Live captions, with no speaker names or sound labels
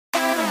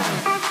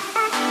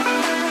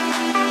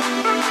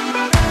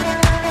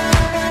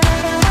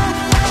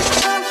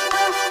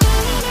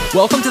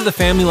Welcome to the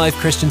Family Life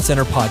Christian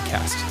Center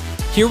podcast.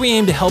 Here we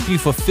aim to help you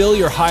fulfill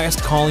your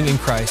highest calling in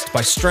Christ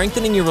by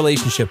strengthening your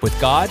relationship with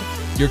God,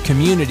 your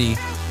community,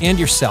 and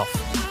yourself.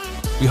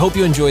 We hope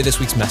you enjoy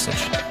this week's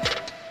message.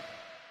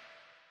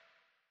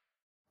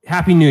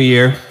 Happy New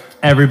Year,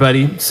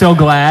 everybody. So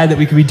glad that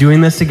we could be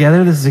doing this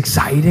together. This is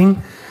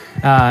exciting.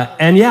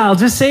 And yeah, I'll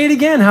just say it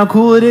again, how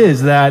cool it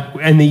is that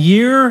in the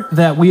year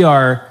that we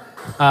are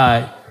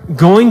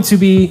going to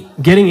be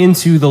getting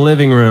into the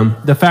living room,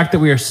 the fact that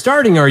we are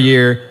starting our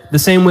year the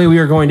same way we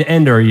are going to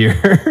end our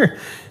year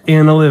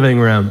in the living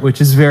room,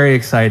 which is very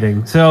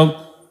exciting.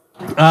 So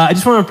I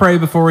just want to pray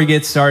before we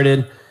get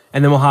started,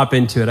 and then we'll hop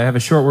into it. I have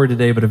a short word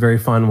today, but a very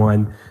fun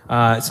one.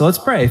 So let's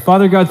pray.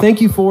 Father God,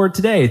 thank you for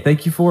today.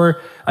 Thank you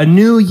for a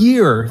new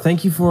year.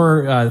 Thank you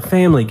for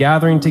family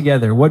gathering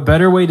together. What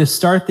better way to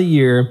start the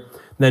year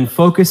than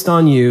focused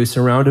on you,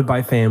 surrounded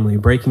by family,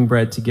 breaking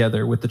bread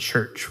together with the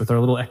church, with our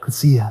little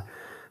ecclesia.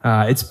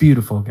 It's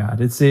beautiful, God.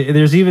 There's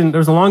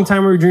a long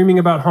time we were dreaming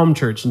about home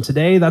church, and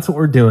today that's what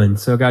we're doing.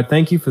 So God,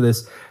 thank you for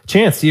this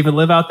chance to even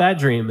live out that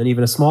dream in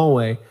even a small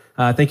way.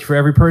 Thank you for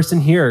every person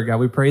here. God,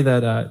 we pray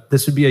that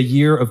this would be a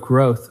year of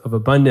growth, of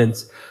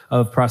abundance,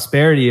 of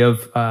prosperity,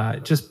 of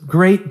just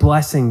great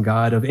blessing,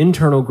 God, of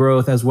internal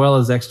growth as well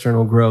as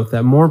external growth,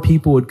 that more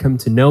people would come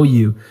to know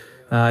you,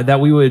 that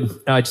we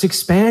would just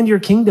expand your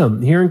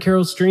kingdom here in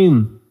Carroll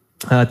Stream,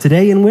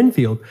 today in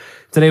Winfield.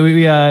 Today,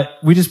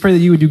 we just pray that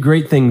you would do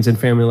great things in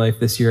family life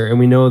this year, and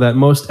we know that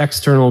most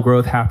external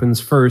growth happens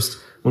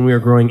first when we are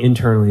growing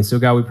internally. So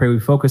God, we pray we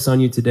focus on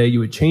you today. You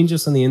would change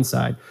us on the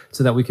inside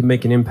so that we can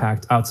make an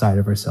impact outside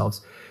of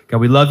ourselves. God,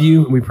 we love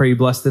you, and we pray you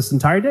bless this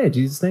entire day. In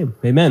Jesus' name,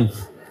 amen.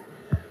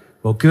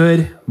 Well,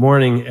 good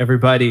morning,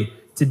 everybody.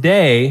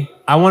 Today,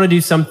 I want to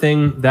do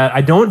something that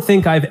I don't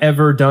think I've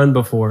ever done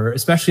before,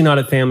 especially not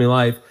at Family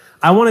Life.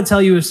 I want to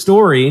tell you a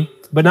story,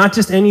 but not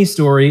just any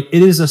story.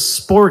 It is a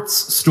sports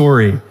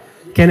story.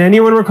 Can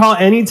anyone recall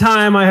any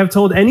time I have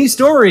told any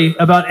story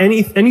about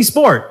any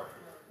sport?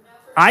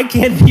 I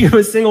can't think of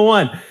a single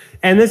one.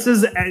 And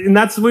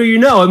that's where you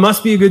know it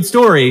must be a good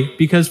story,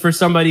 because for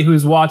somebody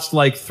who's watched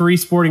like 3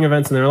 sporting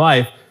events in their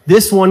life,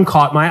 this one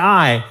caught my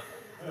eye.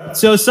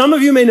 So some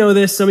of you may know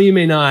this, some of you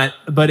may not,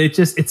 but it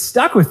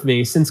stuck with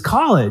me since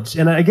college.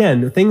 And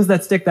again, things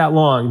that stick that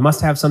long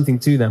must have something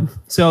to them.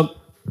 So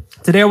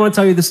today I want to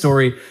tell you the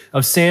story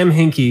of Sam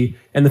Hinkie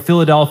and the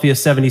Philadelphia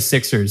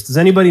 76ers. Does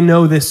anybody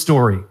know this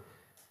story?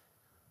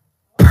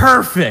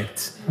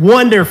 Perfect.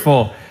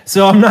 Wonderful.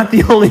 So I'm not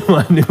the only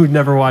one who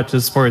never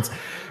watches sports.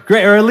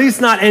 Great, or at least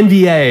not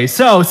NBA.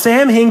 So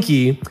Sam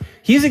Hinkie,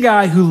 he's a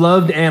guy who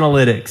loved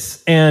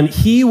analytics, and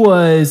he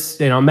was,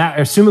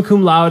 summa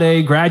cum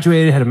laude,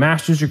 graduated, had a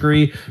master's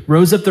degree,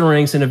 rose up the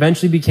ranks, and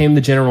eventually became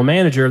the general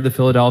manager of the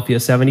Philadelphia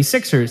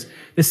 76ers.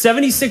 The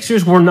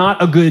 76ers were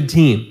not a good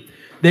team.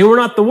 They were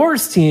not the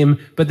worst team,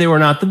 but they were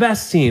not the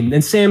best team.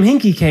 And Sam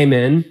Hinkie came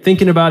in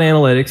thinking about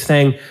analytics,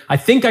 saying, I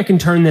think I can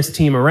turn this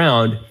team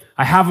around.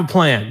 I have a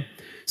plan.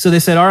 So they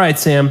said, all right,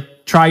 Sam,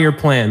 try your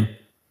plan.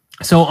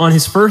 So on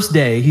his first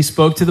day, he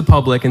spoke to the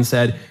public and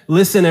said,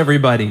 listen,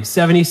 everybody,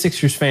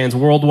 76ers fans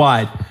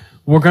worldwide,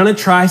 we're going to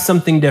try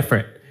something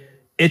different.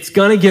 It's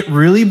going to get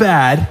really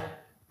bad,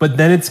 but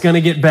then it's going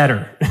to get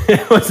better.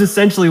 It was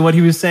essentially what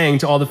he was saying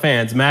to all the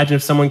fans. Imagine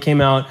if someone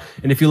came out,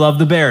 and if you love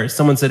the Bears,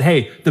 someone said,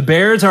 hey, the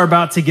Bears are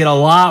about to get a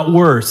lot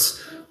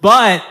worse,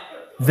 but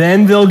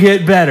then they'll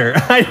get better.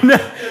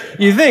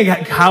 You think,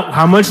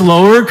 how much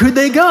lower could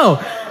they go?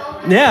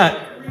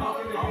 Yeah.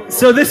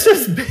 So this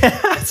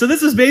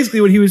is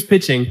basically what he was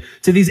pitching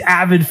to these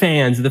avid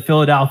fans of the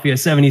Philadelphia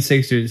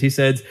 76ers. He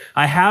said,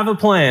 I have a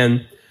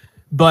plan,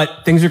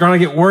 but things are going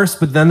to get worse,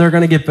 but then they're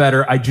going to get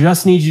better. I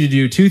just need you to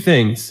do 2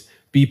 things.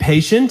 Be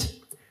patient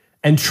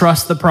and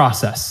trust the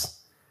process.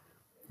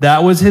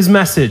 That was his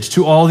message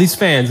to all these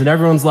fans. And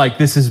everyone's like,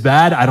 this is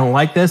bad. I don't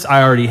like this.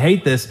 I already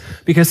hate this.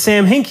 Because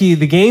Sam Hinkie,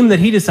 the game that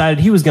he decided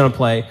he was going to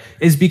play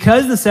is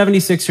because the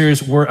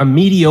 76ers were a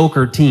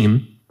mediocre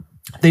team.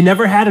 They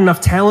never had enough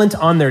talent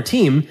on their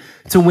team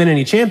to win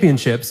any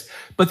championships,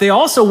 but they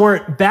also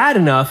weren't bad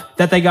enough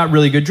that they got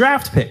really good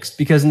draft picks,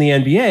 because in the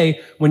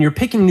NBA, when you're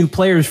picking new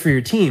players for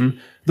your team,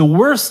 the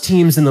worst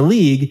teams in the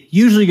league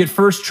usually get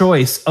first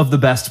choice of the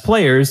best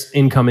players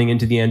incoming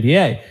into the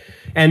NBA.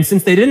 And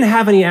since they didn't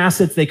have any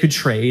assets they could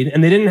trade,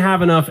 and they didn't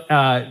have enough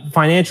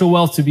financial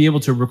wealth to be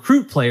able to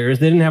recruit players,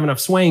 they didn't have enough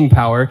swaying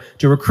power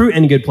to recruit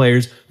any good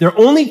players, their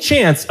only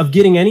chance of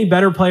getting any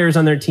better players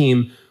on their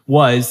team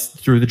was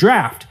through the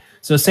draft.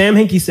 So Sam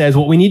Hinkie says,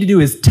 what we need to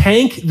do is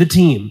tank the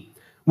team.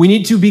 We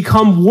need to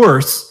become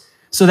worse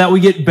so that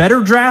we get better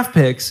draft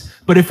picks.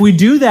 But if we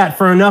do that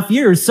for enough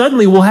years,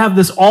 suddenly we'll have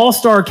this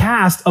all-star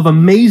cast of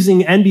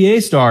amazing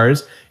NBA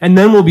stars, and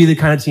then we'll be the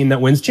kind of team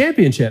that wins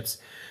championships.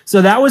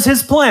 So that was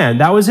his plan.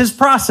 That was his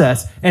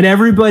process. And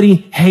everybody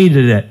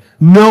hated it.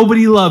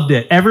 Nobody loved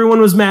it. Everyone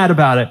was mad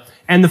about it.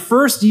 And the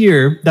first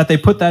year that they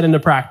put that into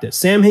practice,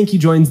 Sam Hinkie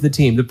joins the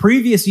team. The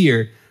previous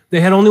year, they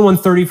had only won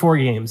 34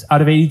 games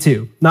out of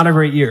 82. Not a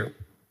great year.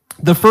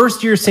 The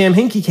first year Sam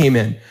Hinkie came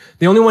in,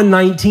 they only won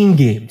 19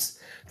 games.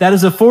 That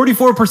is a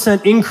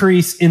 44%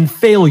 increase in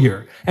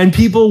failure. And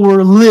people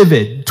were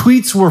livid.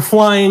 Tweets were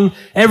flying.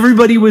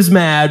 Everybody was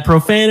mad.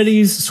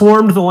 Profanities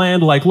swarmed the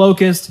land like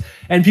locusts.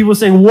 And people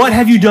saying, what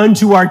have you done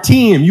to our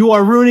team? You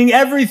are ruining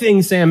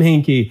everything, Sam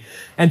Hinkie.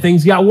 And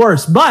things got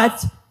worse.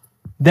 But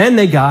then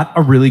they got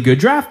a really good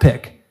draft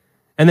pick.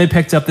 And they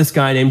picked up this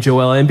guy named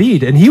Joel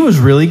Embiid. And he was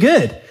really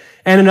good.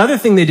 And another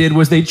thing they did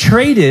was they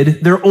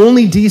traded their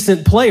only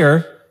decent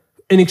player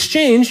in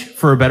exchange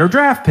for a better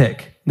draft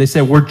pick. They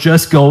said, we're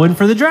just going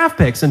for the draft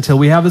picks until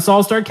we have this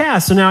all-star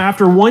cast. So now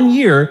after 1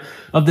 year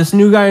of this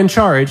new guy in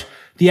charge,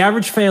 the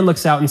average fan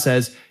looks out and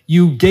says,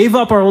 you gave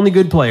up our only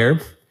good player.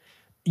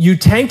 You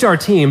tanked our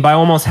team by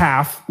almost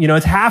half. You know,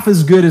 it's half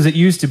as good as it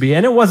used to be.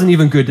 And it wasn't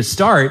even good to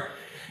start.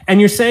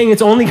 And you're saying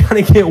it's only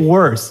going to get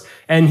worse.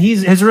 And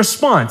his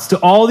response to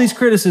all these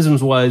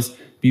criticisms was,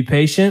 be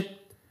patient,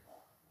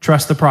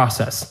 trust the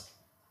process.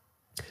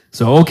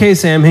 So, okay,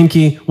 Sam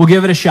Hinkie, we'll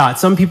give it a shot.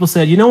 Some people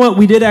said, you know what?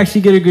 We did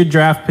actually get a good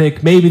draft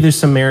pick. Maybe there's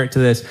some merit to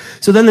this.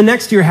 So then the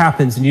next year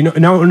happens. And you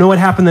know what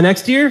happened the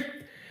next year?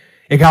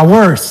 It got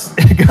worse.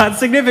 It got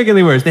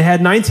significantly worse. They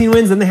had 19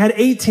 wins, then they had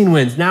 18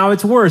 wins. Now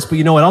it's worse. But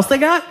you know what else they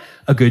got?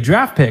 A good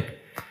draft pick.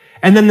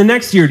 And then the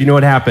next year, do you know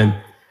what happened?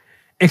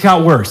 It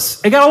got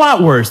worse. It got a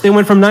lot worse. They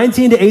went from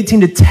 19 to 18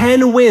 to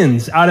 10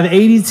 wins out of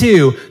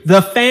 82.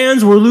 The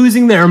fans were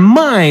losing their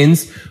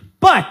minds.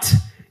 But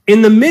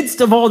in the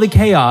midst of all the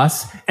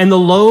chaos and the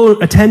low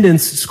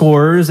attendance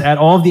scores at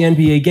all of the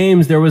NBA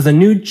games, there was a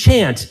new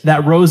chant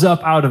that rose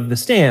up out of the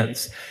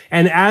stands.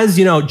 And as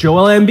you know,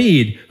 Joel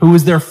Embiid, who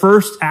was their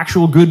first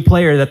actual good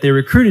player that they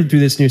recruited through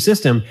this new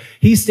system,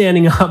 he's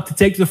standing up to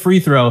take the free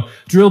throw,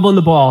 dribbling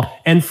the ball,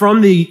 and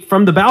from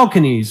the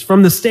balconies,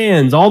 from the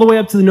stands, all the way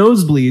up to the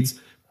nosebleeds,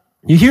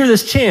 you hear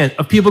this chant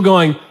of people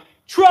going,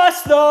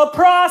 trust the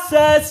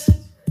process!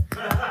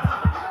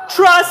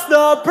 Trust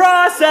the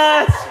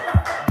process!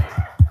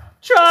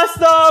 Trust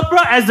the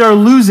process! As they're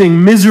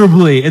losing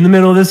miserably in the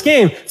middle of this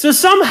game. So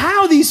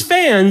somehow these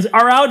fans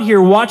are out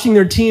here watching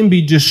their team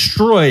be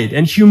destroyed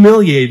and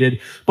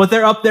humiliated, but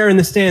they're up there in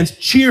the stands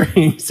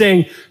cheering,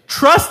 saying,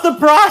 trust the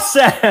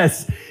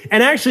process!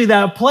 And actually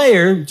that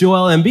player,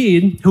 Joel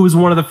Embiid, who was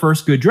one of the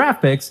first good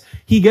draft picks,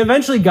 he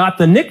eventually got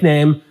the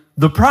nickname,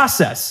 The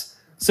Process.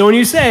 So when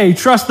you say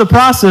trust the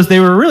process, they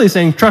were really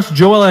saying trust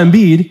Joel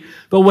Embiid.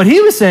 But what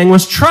he was saying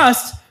was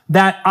trust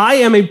that I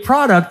am a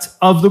product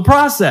of the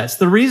process.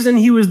 The reason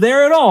he was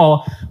there at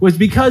all was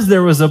because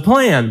there was a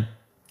plan.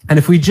 And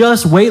if we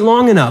just wait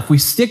long enough, we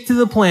stick to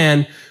the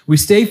plan, we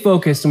stay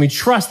focused, and we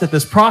trust that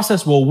this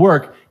process will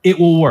work, it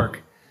will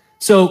work.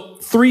 So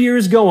 3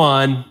 years go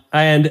on,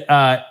 and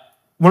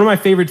one of my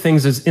favorite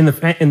things is in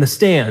the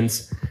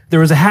stands, there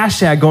was a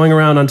hashtag going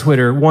around on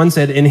Twitter. One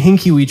said, in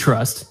Hinkie we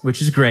trust,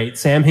 which is great.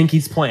 Sam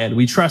Hinkie's plan.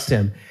 We trust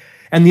him.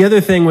 And the other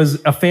thing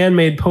was a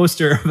fan-made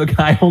poster of a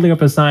guy holding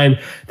up a sign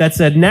that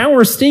said, now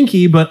we're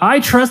stinky, but I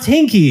trust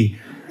Hinkie.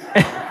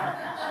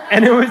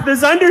 And it was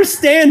this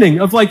understanding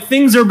of like,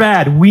 things are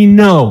bad. We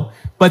know,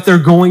 but they're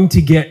going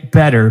to get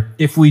better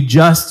if we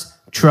just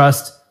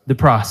trust the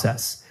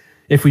process.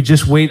 If we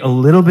just wait a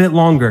little bit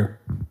longer.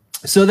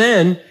 So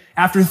then,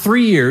 after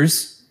 3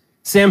 years,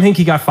 Sam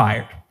Hinkie got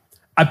fired.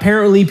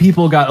 Apparently,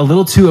 people got a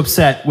little too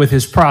upset with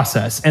his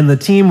process, and the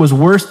team was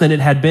worse than it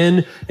had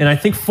been in, I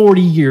think,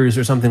 40 years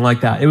or something like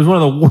that. It was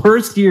one of the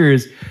worst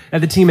years that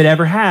the team had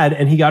ever had,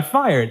 and he got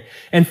fired.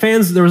 And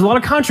fans, there was a lot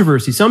of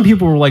controversy. Some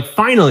people were like,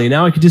 finally,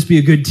 now it could just be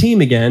a good team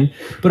again.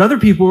 But other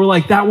people were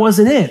like, that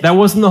wasn't it. That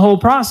wasn't the whole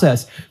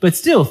process. But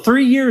still,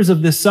 3 years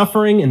of this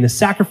suffering and the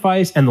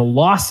sacrifice and the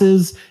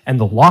losses and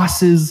the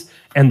losses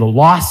and the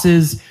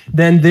losses.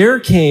 Then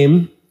there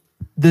came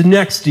the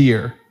next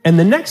year. And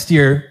the next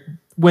year,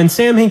 when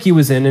Sam Hinkie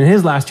was in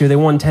his last year, they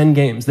won 10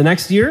 games. The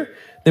next year,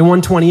 they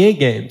won 28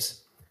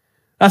 games.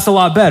 That's a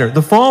lot better.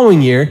 The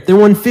following year, they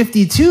won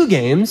 52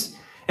 games.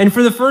 And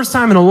for the first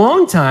time in a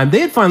long time, they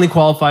had finally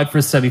qualified for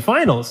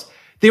semifinals.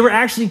 They were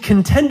actually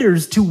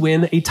contenders to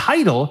win a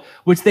title,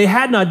 which they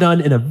had not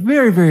done in a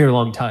very, very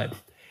long time.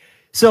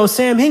 So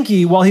Sam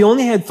Hinkie, while he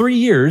only had 3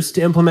 years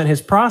to implement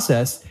his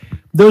process,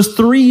 those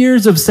 3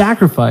 years of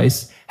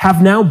sacrifice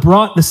have now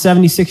brought the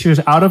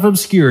 76ers out of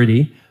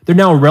obscurity. They're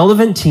now a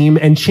relevant team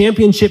and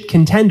championship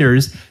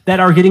contenders that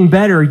are getting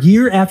better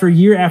year after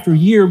year after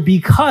year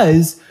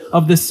because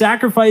of the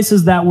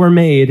sacrifices that were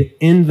made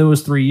in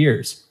those 3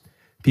 years.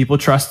 People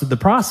trusted the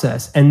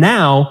process. And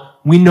now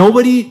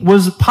nobody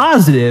was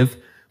positive,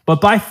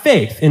 but by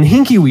faith in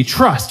Hinkie, we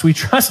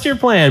trust your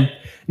plan.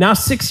 Now,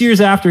 6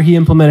 years after he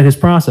implemented his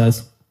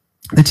process,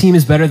 the team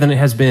is better than it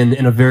has been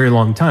in a very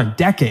long time,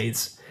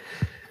 decades.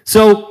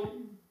 So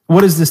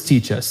what does this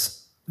teach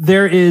us?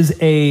 There is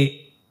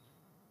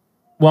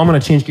well, I'm going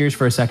to change gears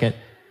for a second.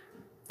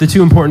 The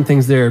two important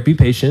things there, be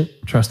patient,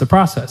 trust the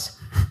process.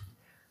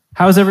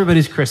 How's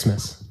everybody's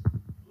Christmas?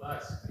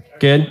 Blessed.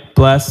 Good,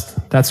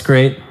 blessed. That's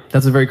great.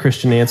 That's a very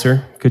Christian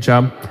answer. Good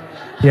job.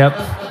 Yep.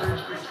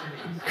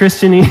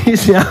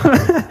 Christianese,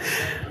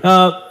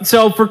 yeah.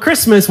 So for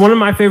Christmas, one of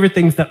my favorite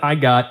things that I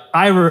got,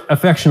 I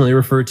affectionately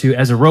refer to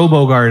as a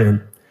robo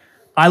garden.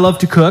 I love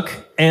to cook,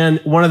 and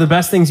one of the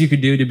best things you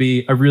could do to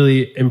be a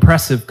really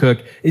impressive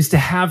cook is to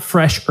have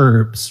fresh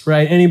herbs,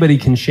 right? Anybody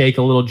can shake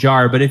a little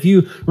jar, but if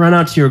you run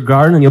out to your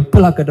garden and you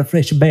pluck out the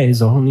fresh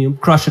basil and you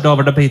crush it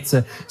over the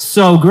pizza,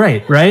 so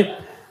great, right?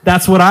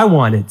 That's what I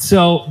wanted.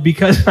 So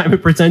because I'm a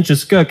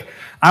pretentious cook,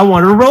 I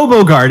wanted a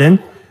robo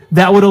garden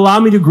that would allow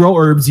me to grow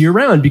herbs year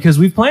round, because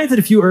we've planted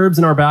a few herbs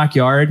in our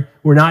backyard.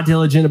 We're not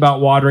diligent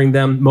about watering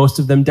them. Most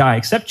of them die,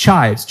 except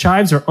chives.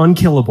 Chives are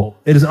unkillable.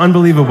 It is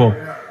unbelievable.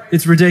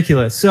 It's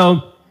ridiculous.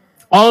 So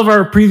all of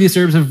our previous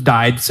herbs have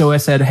died. So I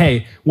said,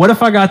 hey, what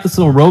if I got this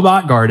little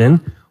robot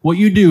garden? What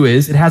you do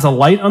is it has a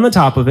light on the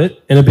top of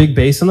it and a big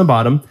base on the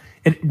bottom.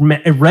 It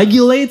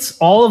regulates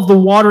all of the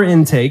water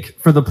intake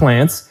for the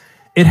plants.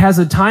 It has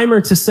a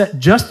timer to set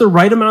just the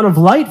right amount of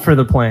light for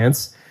the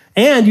plants.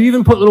 And you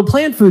even put little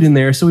plant food in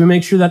there, so we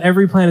make sure that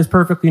every plant is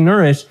perfectly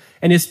nourished.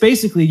 And it's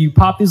basically, you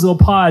pop these little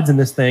pods in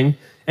this thing,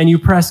 and you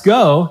press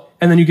go,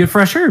 and then you get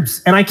fresh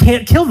herbs. And I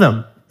can't kill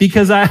them,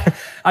 because I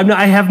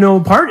have no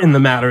part in the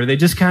matter. They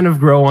just kind of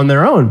grow on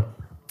their own.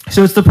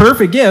 So it's the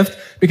perfect gift,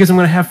 because I'm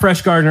going to have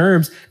fresh garden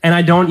herbs, and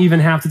I don't even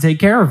have to take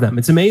care of them.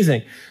 It's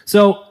amazing.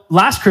 So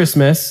last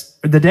Christmas,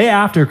 or the day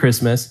after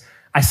Christmas,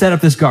 I set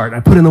up this garden.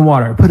 I put in the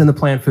water. I put in the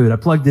plant food. I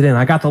plugged it in.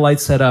 I got the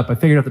lights set up. I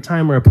figured out the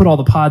timer. I put all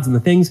the pods and the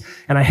things,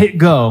 and I hit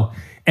go.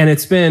 And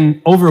it's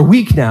been over a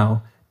week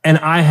now, and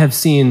I have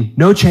seen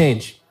no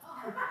change.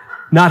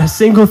 Not a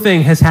single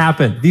thing has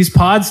happened. These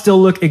pods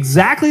still look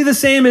exactly the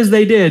same as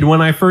they did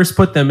when I first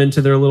put them into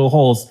their little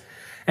holes.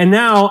 And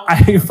now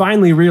I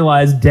finally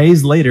realized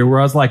days later, where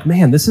I was like,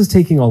 man, this is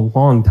taking a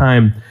long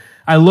time.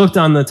 I looked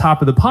on the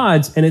top of the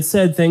pods, and it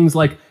said things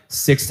like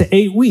 6 to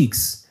 8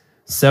 weeks,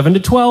 7 to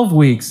 12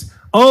 weeks.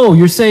 Oh,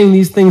 you're saying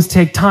these things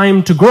take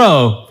time to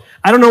grow.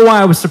 I don't know why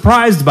I was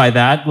surprised by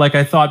that. Like,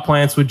 I thought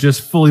plants would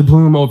just fully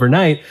bloom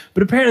overnight,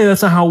 but apparently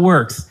that's not how it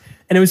works.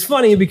 And it was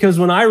funny because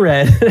when I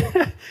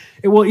read,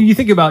 well, you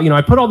think about,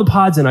 I put all the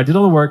pods in, I did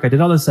all the work, I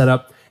did all the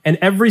setup, and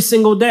every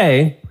single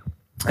day,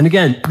 and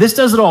again, this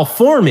does it all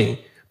for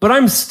me, but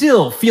I'm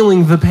still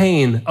feeling the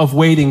pain of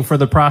waiting for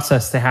the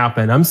process to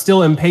happen. I'm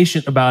still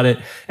impatient about it.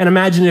 And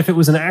imagine if it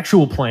was an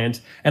actual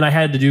plant and I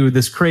had to do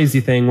this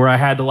crazy thing where I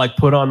had to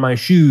put on my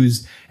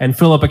shoes and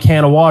fill up a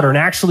can of water and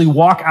actually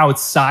walk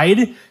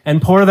outside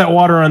and pour that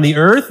water on the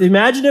earth.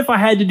 Imagine if I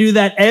had to do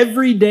that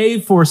every day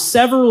for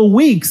several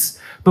weeks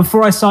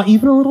before I saw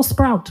even a little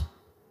sprout.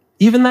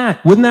 Even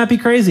that. Wouldn't that be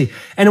crazy?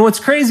 And what's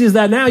crazy is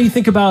that now you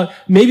think about,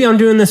 maybe I'm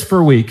doing this for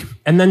a week,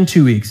 and then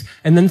 2 weeks,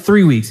 and then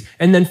 3 weeks,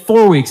 and then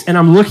 4 weeks, and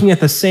I'm looking at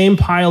the same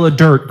pile of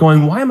dirt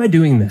going, why am I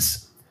doing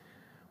this?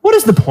 What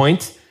is the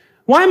point?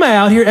 Why am I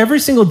out here every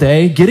single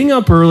day, getting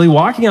up early,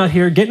 walking out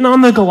here, getting on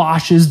the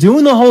galoshes,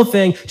 doing the whole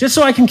thing, just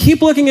so I can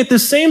keep looking at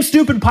this same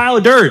stupid pile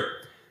of dirt?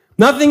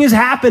 Nothing is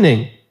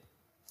happening.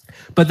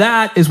 But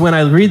that is when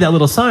I read that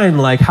little sign,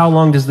 like, how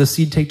long does the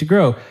seed take to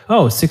grow?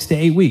 Oh, 6 to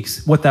 8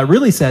 weeks. What that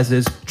really says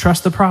is,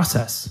 trust the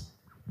process.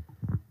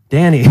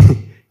 Danny,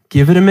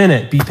 give it a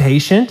minute. Be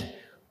patient.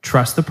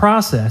 Trust the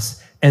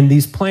process. And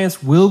these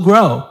plants will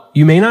grow.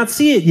 You may not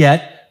see it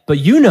yet, but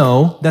you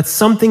know that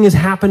something is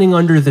happening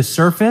under the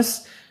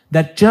surface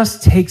that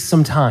just takes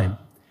some time.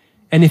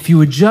 And if you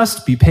would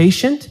just be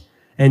patient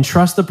and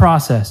trust the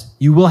process,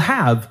 you will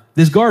have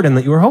this garden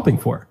that you were hoping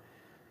for.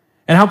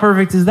 And how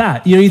perfect is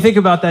that? You think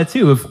about that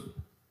too. If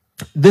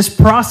this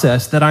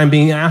process that I'm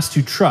being asked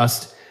to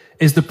trust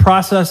is the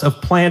process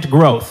of plant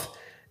growth.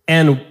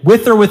 And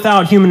with or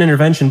without human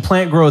intervention,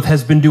 plant growth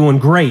has been doing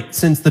great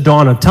since the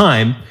dawn of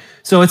time.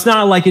 So it's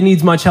not like it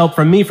needs much help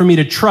from me for me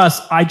to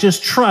trust. I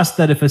just trust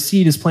that if a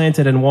seed is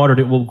planted and watered,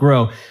 it will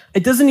grow.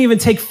 It doesn't even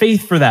take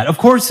faith for that. Of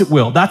course it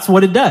will. That's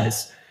what it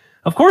does.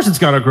 Of course it's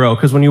going to grow,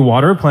 because when you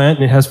water a plant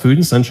and it has food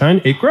and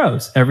sunshine, it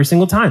grows every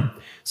single time.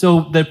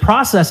 So the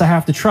process I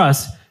have to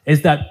trust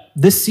is that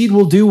this seed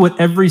will do what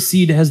every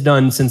seed has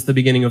done since the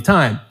beginning of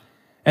time.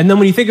 And then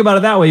when you think about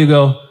it that way, you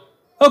go,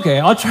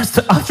 okay, I'll trust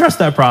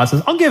that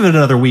process. I'll give it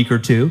another week or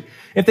two.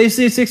 If they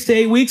say 6 to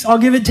 8 weeks, I'll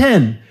give it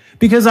 10,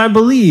 because I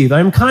believe,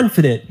 I'm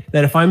confident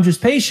that if I'm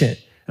just patient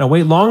and I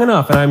wait long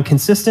enough and I'm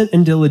consistent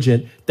and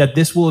diligent, that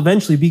this will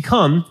eventually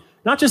become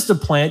not just a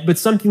plant, but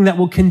something that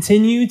will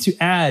continue to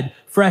add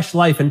fresh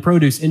life and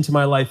produce into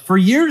my life for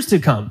years to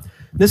come.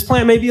 This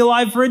plant may be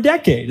alive for a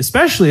decade,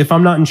 especially if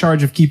I'm not in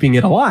charge of keeping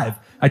it alive.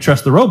 I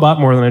trust the robot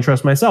more than I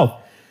trust myself.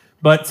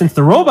 But since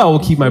the robot will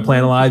keep my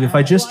plant alive, if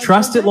I just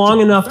trust it long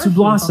enough to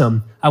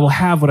blossom, I will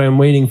have what I'm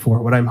waiting for,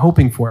 what I'm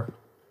hoping for.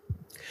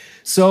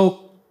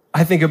 So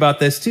I think about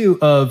this too,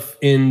 of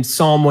in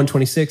Psalm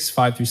 126,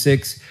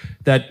 5-6,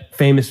 that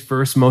famous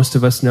verse most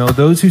of us know,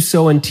 those who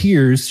sow in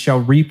tears shall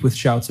reap with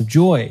shouts of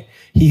joy.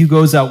 He who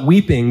goes out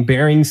weeping,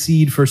 bearing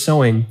seed for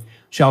sowing,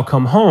 shall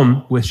come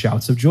home with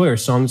shouts of joy or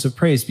songs of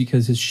praise,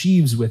 because his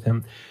sheaves with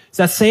him. It's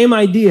that same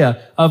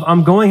idea of,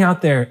 I'm going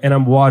out there and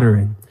I'm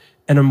watering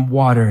and I'm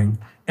watering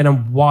and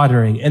I'm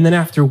watering. And then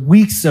after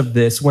weeks of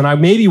this, when I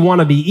maybe want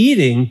to be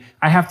eating,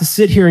 I have to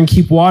sit here and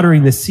keep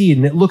watering the seed,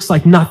 and it looks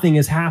like nothing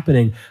is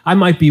happening. I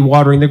might be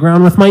watering the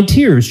ground with my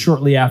tears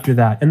shortly after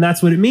that. And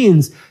that's what it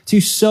means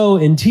to sow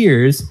in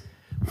tears.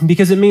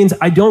 because it means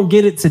I don't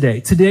get it today.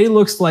 Today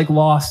looks like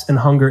loss and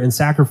hunger and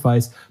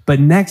sacrifice, but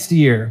next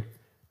year,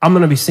 I'm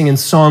going to be singing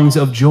songs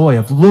of joy,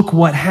 of look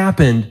what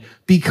happened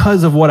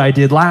because of what I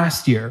did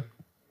last year.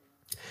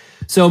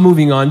 So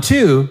moving on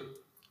to,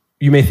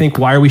 you may think,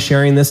 why are we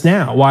sharing this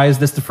now? Why is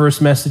this the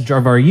first message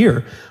of our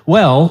year?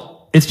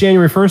 Well, it's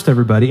January 1st,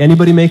 everybody.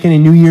 Anybody make any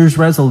New Year's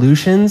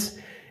resolutions?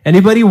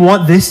 Anybody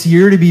want this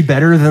year to be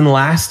better than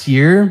last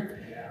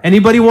year?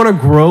 Anybody want to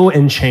grow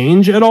and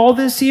change at all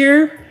this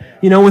year?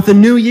 You know, with the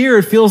new year,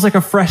 it feels like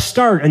a fresh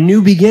start, a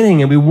new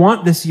beginning, and we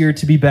want this year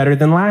to be better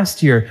than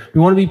last year.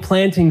 We want to be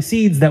planting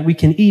seeds that we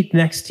can eat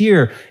next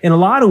year. In a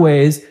lot of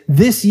ways,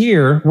 this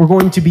year, we're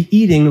going to be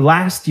eating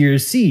last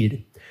year's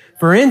seed.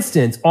 For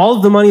instance, all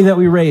of the money that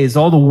we raised,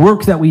 all the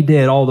work that we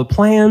did, all the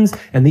plans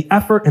and the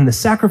effort and the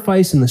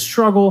sacrifice and the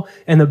struggle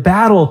and the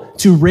battle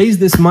to raise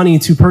this money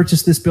to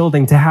purchase this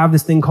building, to have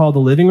this thing called the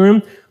living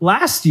room.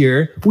 Last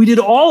year, we did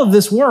all of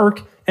this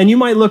work, and you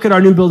might look at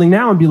our new building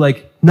now and be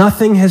like,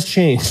 nothing has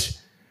changed.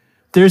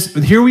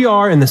 Here we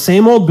are in the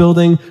same old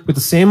building with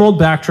the same old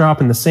backdrop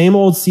and the same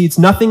old seats.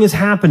 Nothing is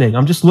happening.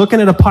 I'm just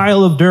looking at a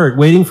pile of dirt,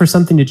 waiting for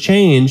something to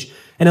change,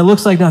 and it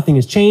looks like nothing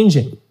is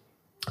changing.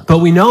 But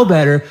we know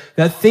better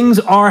that things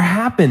are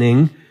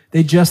happening.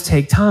 They just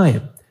take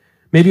time.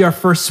 Maybe our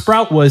first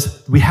sprout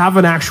was, we have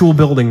an actual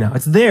building now.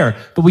 It's there,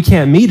 but we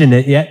can't meet in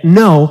it yet.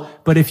 No,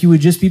 but if you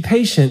would just be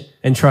patient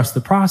and trust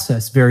the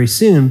process, very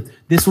soon,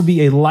 this will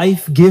be a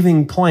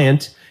life-giving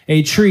plant,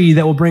 a tree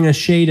that will bring us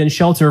shade and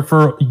shelter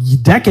for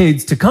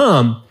decades to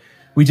come.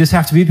 We just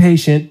have to be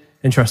patient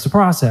and trust the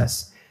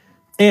process.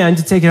 And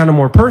to take it on a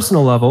more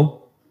personal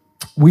level,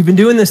 we've been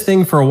doing this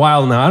thing for a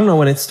while now. I don't know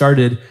when it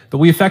started, but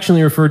we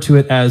affectionately refer to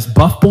it as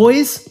Buff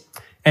Boys.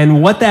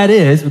 And what that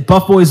is,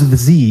 Buff Boys with a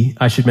Z,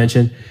 I should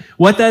mention.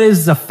 What that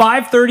is a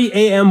 5:30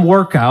 a.m.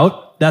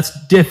 workout. That's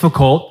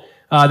difficult.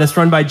 That's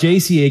run by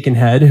JC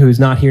Aikenhead, who's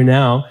not here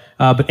now.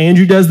 But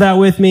Andrew does that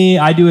with me.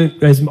 I do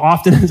it as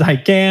often as I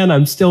can.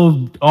 I'm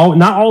still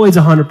not always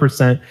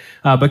 100%.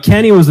 But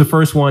Kenny was the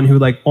first one who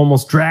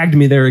almost dragged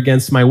me there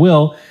against my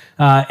will.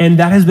 And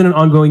that has been an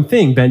ongoing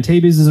thing. Ben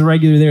Tabes is a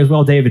regular there as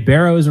well. David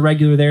Barrow is a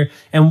regular there.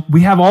 And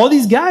we have all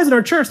these guys in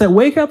our church that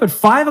wake up at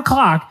 5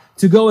 o'clock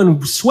to go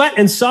and sweat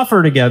and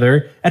suffer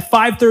together at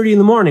 5:30 in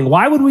the morning.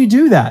 Why would we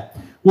do that?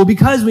 Well,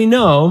 because we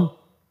know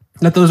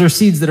that those are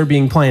seeds that are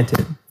being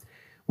planted.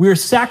 We're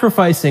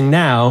sacrificing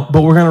now,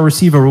 but we're going to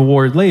receive a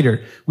reward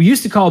later. We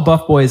used to call it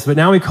Buff Boys, but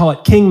now we call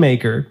it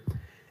Kingmaker.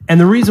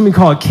 And the reason we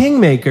call it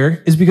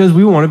Kingmaker is because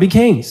we want to be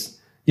kings.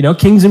 You know,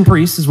 kings and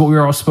priests is what we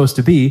are all supposed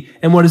to be.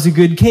 And what is a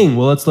good king?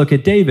 Well, let's look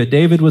at David.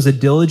 David was a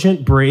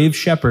diligent, brave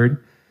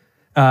shepherd.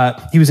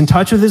 He was in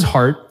touch with his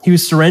heart. He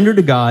was surrendered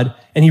to God,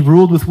 and he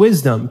ruled with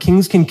wisdom.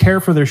 Kings can care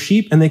for their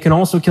sheep, and they can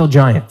also kill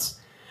giants.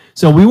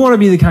 So we want to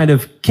be the kind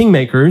of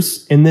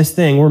kingmakers in this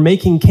thing. We're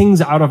making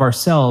kings out of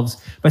ourselves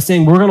by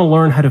saying we're going to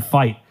learn how to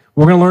fight.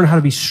 We're going to learn how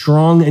to be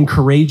strong and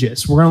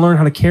courageous. We're going to learn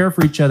how to care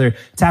for each other,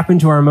 tap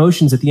into our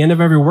emotions. At the end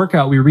of every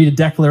workout, we read a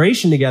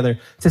declaration together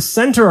to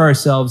center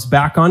ourselves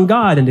back on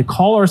God and to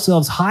call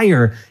ourselves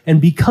higher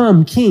and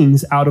become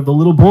kings out of the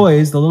little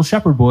boys, the little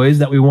shepherd boys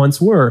that we once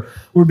were.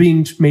 We're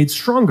being made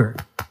stronger.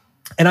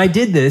 And I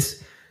did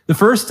this the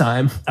first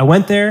time. I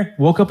went there,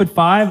 woke up at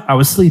 5, I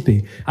was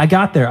sleepy. I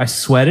got there, I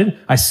sweated,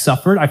 I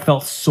suffered, I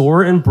felt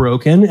sore and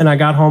broken, and I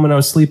got home and I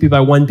was sleepy by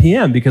 1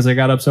 p.m. because I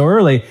got up so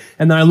early.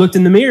 And then I looked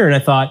in the mirror and I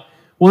thought,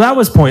 well, that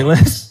was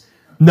pointless.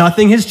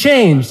 Nothing has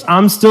changed.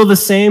 I'm still the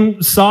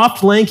same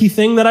soft, lanky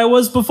thing that I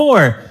was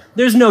before.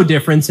 There's no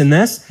difference in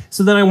this.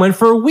 So then I went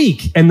for a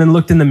week and then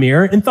looked in the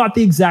mirror and thought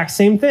the exact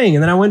same thing.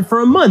 And then I went for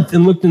a month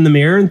and looked in the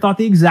mirror and thought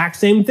the exact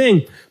same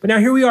thing. But now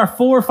here we are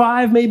 4 or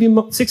 5, maybe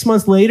 6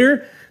 months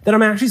later, that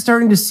I'm actually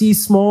starting to see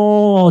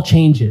small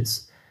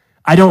changes.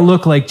 I don't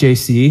look like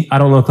JC. I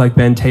don't look like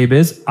Ben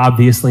Tabes.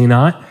 Obviously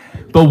not.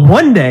 But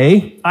one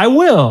day, I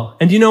will.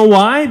 And do you know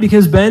why?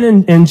 Because Ben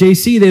and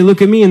JC, they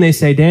look at me and they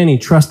say, Danny,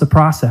 trust the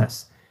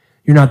process.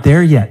 You're not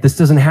there yet. This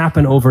doesn't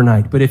happen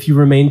overnight. But if you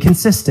remain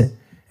consistent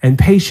and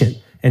patient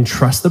and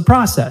trust the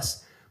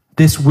process,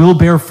 this will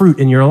bear fruit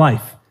in your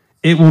life.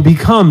 It will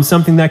become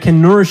something that can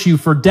nourish you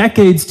for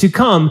decades to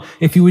come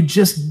if you would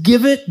just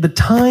give it the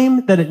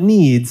time that it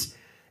needs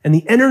and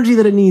the energy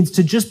that it needs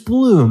to just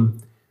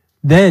bloom.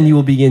 Then you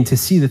will begin to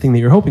see the thing that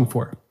you're hoping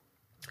for.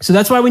 So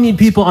that's why we need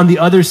people on the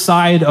other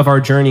side of our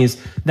journeys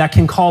that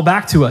can call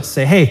back to us,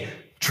 say, hey,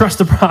 trust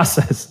the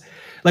process.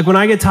 Like when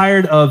I get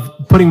tired of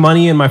putting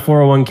money in my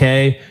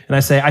 401k and I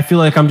say, I feel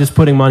like I'm just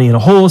putting money in a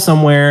hole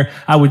somewhere.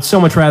 I would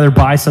so much rather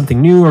buy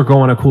something new or go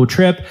on a cool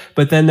trip.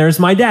 But then there's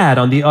my dad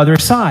on the other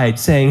side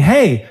saying,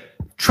 hey,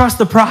 trust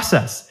the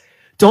process.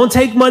 Don't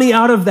take money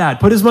out of that.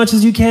 Put as much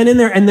as you can in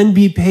there and then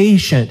be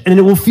patient. And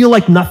it will feel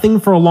like nothing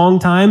for a long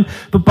time.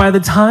 But by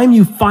the time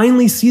you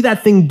finally see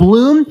that thing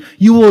bloom,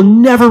 you will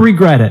never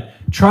regret it.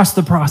 Trust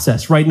the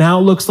process. Right now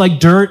it looks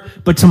like dirt,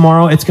 but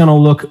tomorrow it's going to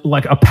look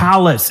like a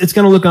palace. It's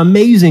going to look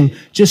amazing.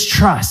 Just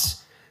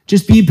trust.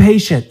 Just be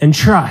patient and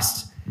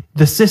trust.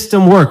 The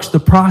system works. The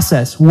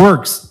process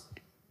works.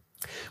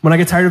 When I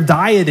get tired of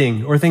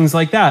dieting or things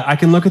like that, I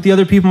can look at the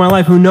other people in my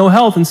life who know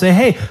health and say,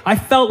 hey, I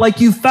felt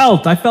like you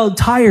felt. I felt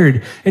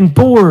tired and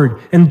bored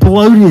and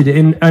bloated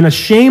and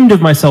ashamed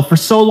of myself for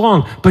so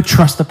long, but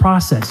trust the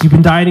process. You've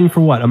been dieting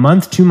for what, a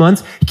month, 2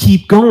 months?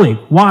 Keep going.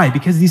 Why?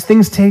 Because these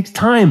things take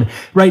time.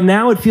 Right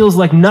now, it feels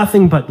like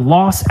nothing but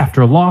loss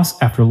after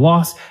loss after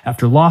loss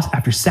after loss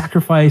after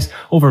sacrifice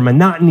over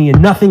monotony,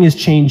 and nothing is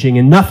changing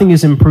and nothing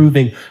is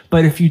improving.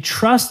 But if you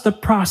trust the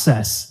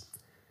process,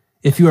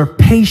 if you are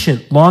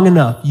patient long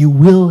enough, you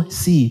will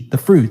see the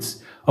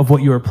fruits of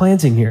what you are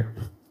planting here.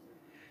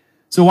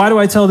 So why do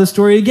I tell this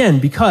story again?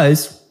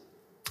 Because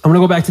I'm going to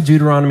go back to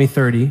Deuteronomy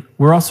 30.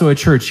 We're also a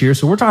church here,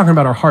 so we're talking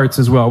about our hearts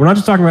as well. We're not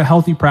just talking about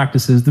healthy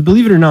practices.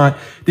 Believe it or not,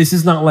 this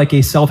is not like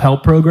a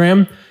self-help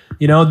program.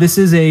 We're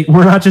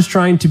not just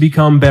trying to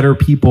become better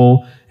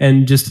people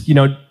and just,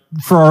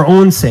 for our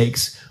own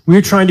sakes.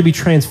 We're trying to be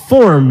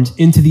transformed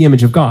into the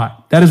image of God.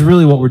 That is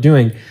really what we're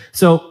doing.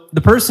 So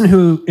the person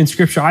who in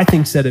scripture I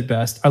think said it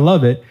best, I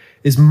love it,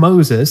 is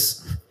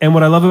Moses. And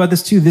what I love about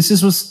this too, this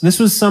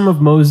was some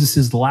of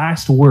Moses'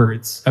 last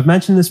words. I've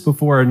mentioned this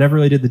before. I never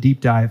really did the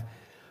deep dive,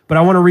 but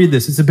I want to read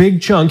this. It's a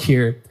big chunk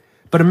here.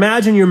 But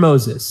imagine you're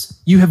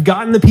Moses. You have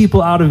gotten the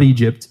people out of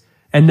Egypt,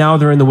 and now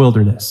they're in the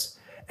wilderness.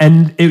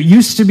 And it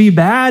used to be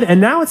bad,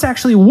 and now it's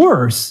actually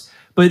worse.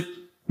 But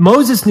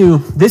Moses knew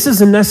this is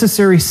a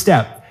necessary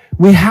step.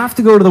 We have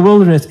to go to the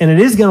wilderness, and it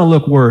is going to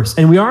look worse,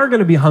 and we are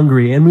going to be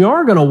hungry, and we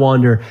are going to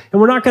wander, and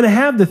we're not going to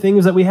have the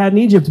things that we had in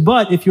Egypt.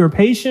 But if you're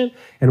patient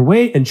and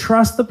wait and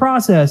trust the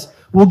process,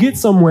 we'll get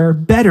somewhere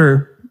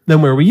better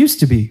than where we used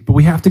to be. But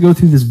we have to go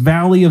through this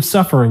valley of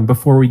suffering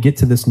before we get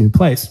to this new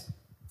place.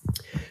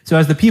 So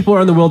as the people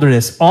are in the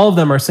wilderness, all of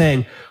them are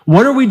saying,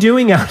 what are we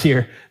doing out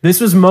here?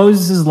 This was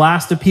Moses'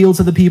 last appeal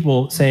to the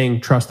people,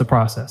 saying, trust the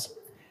process.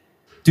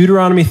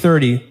 Deuteronomy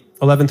 30,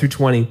 11 through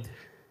 20.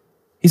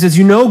 He says,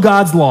 you know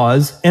God's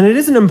laws, and it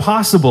isn't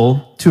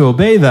impossible to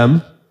obey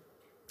them.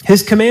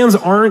 His commands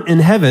aren't in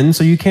heaven,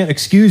 so you can't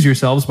excuse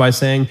yourselves by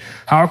saying,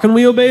 how can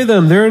we obey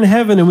them? They're in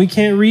heaven and we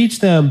can't reach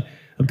them.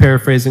 I'm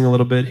paraphrasing a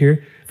little bit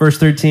here. Verse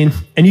 13,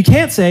 and you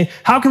can't say,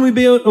 how can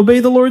we obey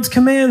the Lord's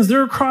commands?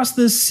 They're across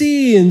the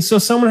sea, and so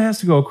someone has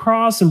to go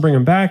across and bring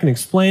them back and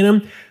explain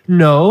them.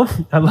 No,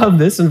 I love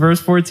this in verse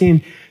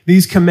 14.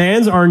 These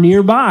commands are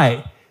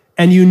nearby,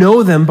 and you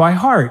know them by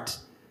heart.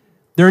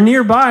 They're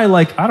nearby,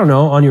 like, I don't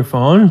know, on your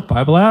phone,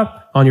 Bible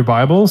app, on your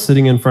Bible,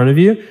 sitting in front of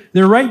you.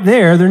 They're right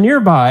there. They're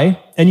nearby,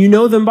 and you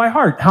know them by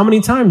heart. How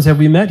many times have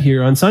we met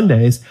here on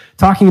Sundays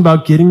talking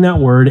about getting that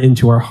word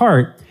into our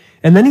heart?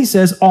 And then he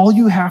says, all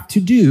you have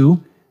to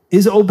do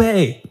is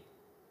obey.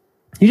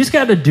 You just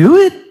got to do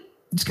it.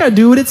 You just got to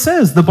do what it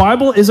says. The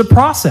Bible is a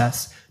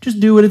process. Just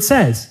do what it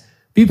says.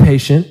 Be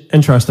patient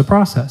and trust the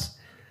process.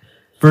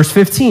 Verse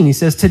 15, he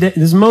says, today,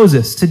 this is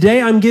Moses,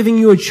 today I'm giving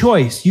you a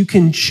choice. You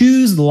can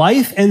choose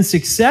life and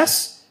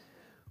success,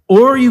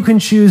 or you can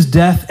choose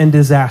death and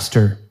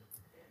disaster.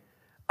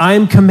 I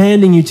am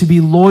commanding you to be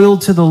loyal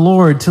to the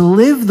Lord, to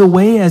live the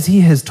way as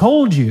he has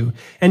told you,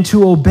 and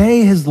to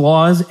obey his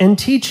laws and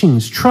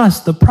teachings.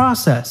 Trust the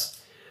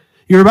process.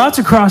 You're about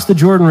to cross the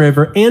Jordan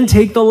River and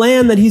take the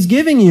land that he's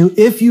giving you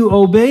if you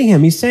obey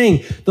him. He's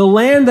saying, the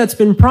land that's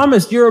been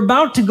promised, you're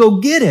about to go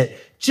get it.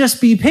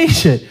 Just be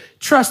patient.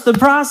 Trust the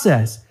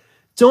process.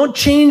 Don't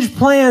change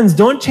plans.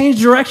 Don't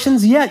change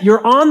directions yet.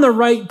 You're on the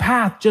right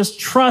path. Just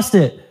trust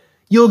it.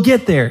 You'll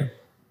get there.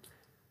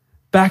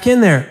 Back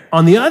in there.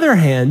 On the other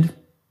hand,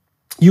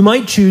 you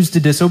might choose to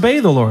disobey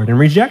the Lord and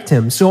reject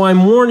him. So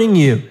I'm warning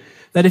you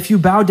that if you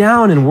bow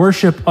down and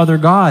worship other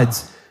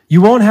gods,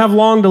 you won't have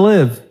long to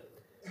live.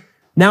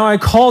 Now I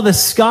call the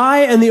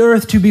sky and the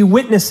earth to be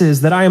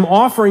witnesses that I am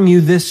offering you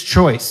this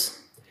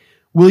choice.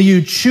 Will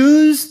you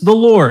choose the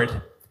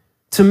Lord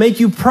to make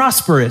you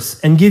prosperous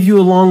and give you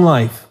a long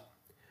life?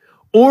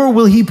 Or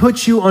will he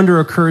put you under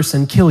a curse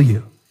and kill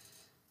you?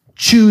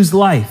 Choose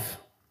life.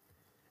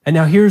 And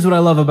now here's what I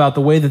love about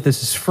the way that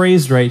this is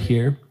phrased right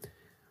here.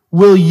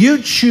 Will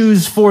you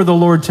choose for the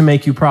Lord to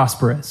make you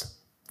prosperous?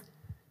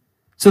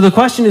 So the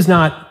question is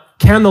not,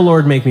 can the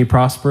Lord make me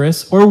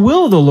prosperous? Or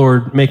will the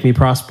Lord make me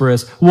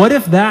prosperous? What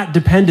if that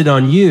depended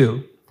on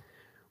you?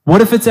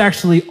 What if it's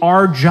actually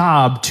our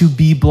job to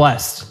be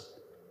blessed?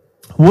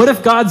 What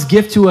if God's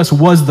gift to us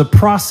was the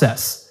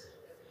process?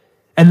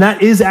 And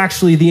that is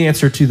actually the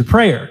answer to the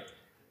prayer.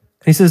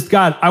 And he says,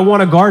 God, I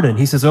want a garden.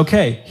 He says,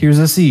 okay, here's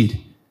a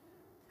seed.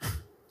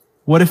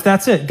 What if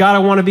that's it? God, I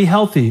want to be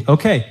healthy.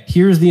 Okay,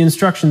 here's the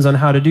instructions on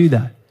how to do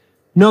that.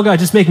 No, God,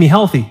 just make me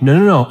healthy.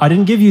 No. I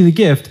didn't give you the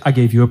gift. I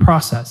gave you a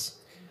process.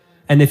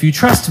 And if you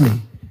trust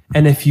me,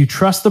 and if you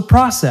trust the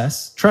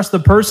process, trust the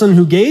person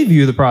who gave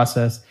you the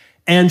process,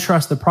 and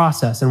trust the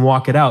process and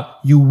walk it out,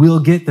 you will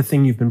get the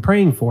thing you've been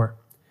praying for.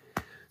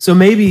 So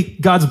maybe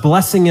God's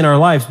blessing in our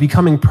lives,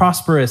 becoming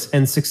prosperous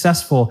and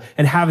successful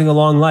and having a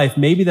long life,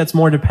 maybe that's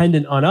more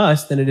dependent on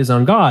us than it is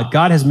on God.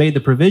 God has made the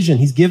provision.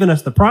 He's given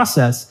us the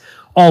process.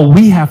 All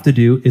we have to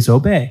do is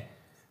obey.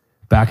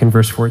 Back in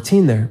verse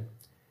 14 there.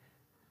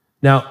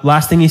 Now,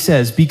 last thing he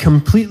says, be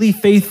completely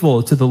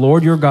faithful to the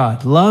Lord your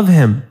God. Love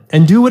him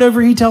and do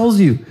whatever he tells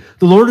you.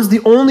 The Lord is the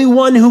only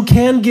one who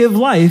can give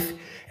life,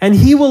 and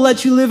he will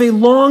let you live a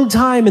long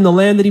time in the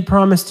land that he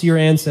promised to your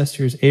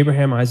ancestors,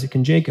 Abraham, Isaac,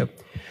 and Jacob.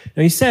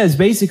 Now, he says,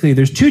 basically,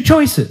 there's two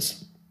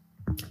choices.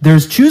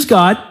 There's choose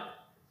God,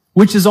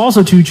 which is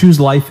also to choose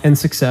life and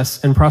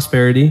success and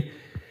prosperity,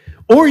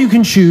 or you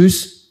can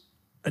choose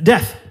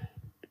death.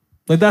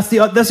 Like that's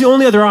the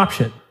only other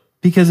option.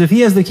 Because if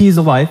he has the keys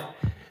of life,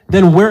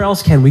 then where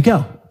else can we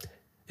go?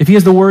 If he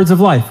has the words of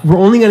life, we're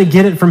only going to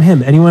get it from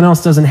him. Anyone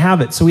else doesn't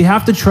have it. So we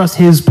have to trust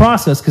his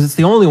process because it's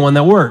the only one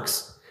that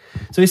works.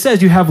 So he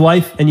says you have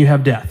life and you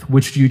have death.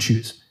 Which do you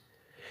choose?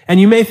 And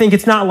you may think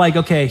it's not like,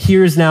 okay,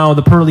 here's now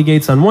the pearly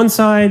gates on one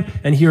side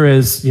and here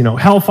is,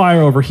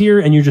 hellfire over here,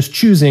 and you're just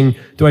choosing,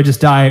 do I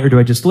just die or do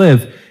I just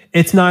live?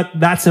 It's not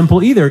that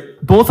simple either.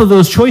 Both of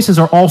those choices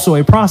are also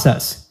a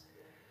process.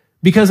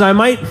 Because I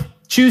might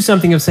choose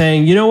something of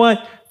saying, you know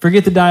what?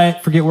 Forget the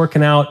diet, forget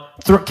working out,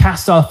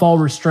 cast off all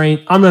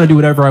restraint. I'm going to do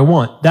whatever I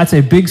want. That's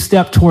a big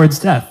step towards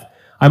death.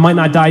 I might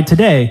not die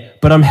today,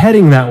 but I'm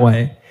heading that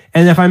way.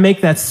 And if I make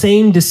that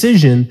same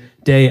decision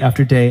day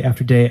after day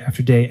after day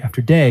after day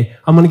after day,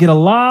 I'm going to get a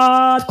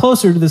lot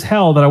closer to this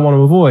hell that I want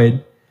to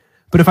avoid.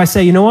 But if I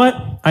say, you know what?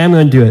 I am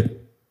going to do it.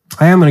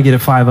 I am going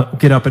to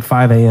get up at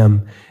 5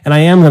 a.m. and I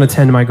am going to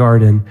tend my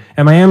garden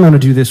and I am going to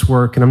do this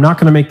work and I'm not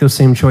going to make those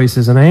same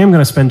choices and I am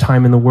going to spend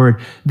time in the Word.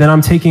 Then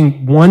I'm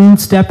taking one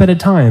step at a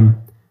time.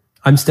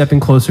 I'm stepping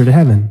closer to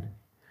heaven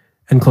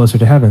and closer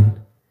to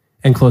heaven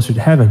and closer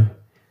to heaven.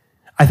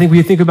 I think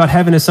we think about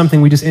heaven as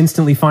something we just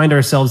instantly find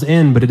ourselves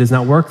in, but it does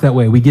not work that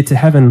way. We get to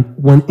heaven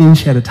 1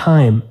 inch at a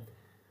time,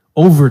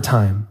 over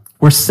time.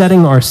 We're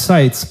setting our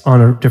sights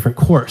on a different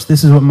course.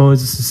 This is what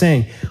Moses is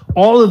saying.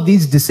 All of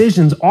these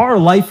decisions are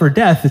life or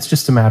death. It's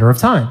just a matter of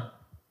time.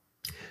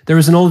 There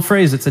was an old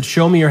phrase that said,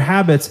 show me your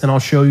habits and I'll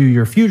show you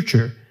your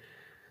future.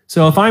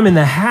 So if I'm in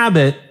the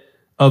habit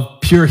of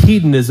pure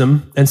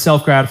hedonism and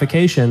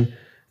self-gratification,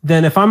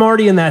 then if I'm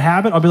already in that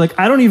habit, I'll be like,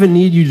 I don't even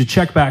need you to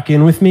check back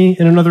in with me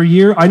in another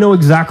year. I know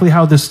exactly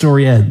how this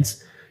story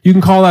ends. You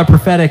can call that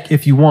prophetic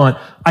if you want.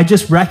 I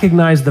just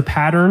recognize the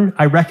pattern.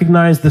 I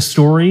recognize the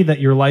story that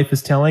your life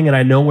is telling, and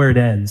I know where it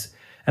ends,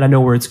 and I know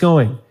where it's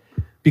going,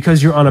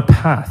 because you're on a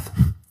path,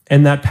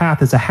 and that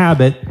path is a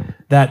habit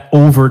that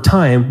over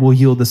time will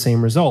yield the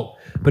same result.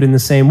 But in the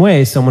same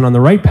way, someone on the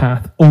right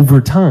path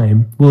over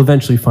time will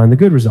eventually find the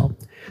good result.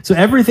 So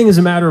everything is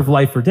a matter of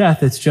life or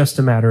death. It's just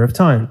a matter of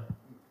time.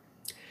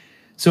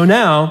 So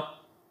now,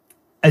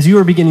 as you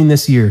are beginning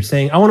this year,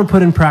 saying, I want to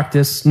put in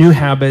practice new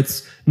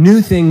habits,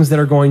 new things that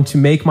are going to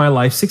make my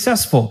life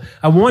successful.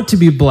 I want to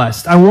be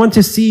blessed. I want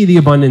to see the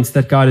abundance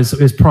that God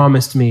has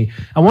promised me.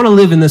 I want to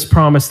live in this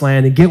promised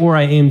land and get where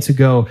I aim to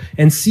go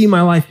and see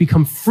my life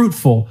become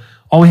fruitful.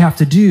 All we have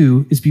to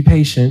do is be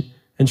patient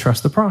and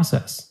trust the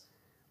process.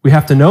 We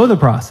have to know the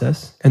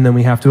process, and then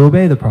we have to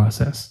obey the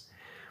process.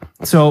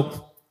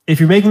 So if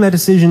you're making that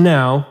decision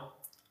now,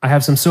 I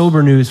have some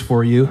sober news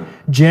for you.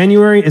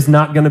 January is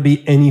not going to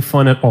be any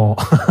fun at all.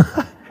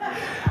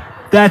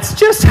 That's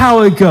just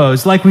how it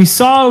goes. Like we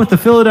saw with the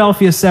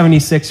Philadelphia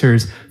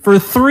 76ers. For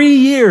 3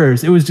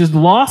 years, it was just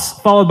loss,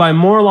 followed by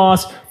more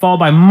loss, followed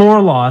by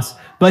more loss.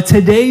 But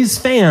today's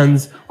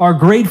fans are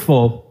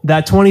grateful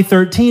that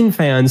 2013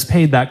 fans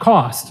paid that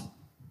cost.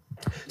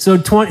 So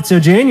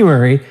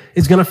January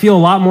is going to feel a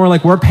lot more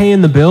like we're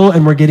paying the bill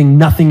and we're getting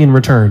nothing in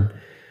return.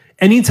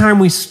 Anytime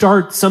we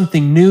start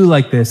something new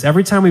like this,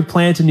 every time we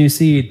plant a new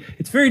seed,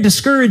 it's very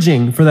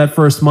discouraging for that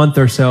first month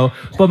or so.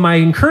 But my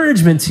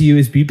encouragement to you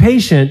is be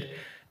patient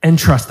and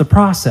trust the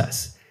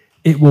process.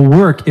 It will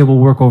work. It will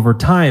work over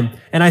time.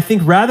 And I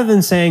think rather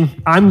than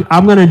saying, I'm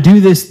going to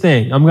do this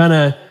thing, I'm going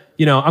to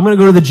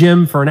go to the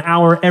gym for an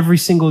hour every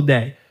single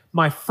day.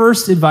 My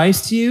first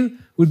advice to you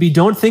would be,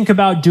 don't think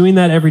about doing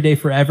that every day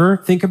forever.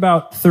 Think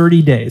about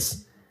 30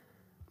 days.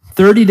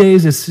 30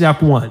 days is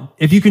step one.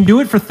 If you can do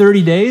it for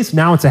 30 days,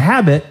 now it's a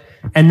habit,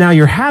 and now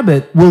your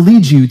habit will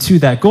lead you to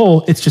that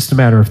goal. It's just a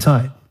matter of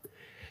time.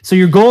 So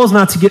your goal is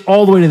not to get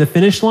all the way to the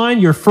finish line.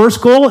 Your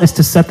first goal is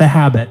to set the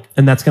habit,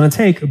 and that's going to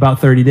take about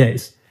 30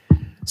 days.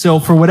 So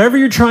for whatever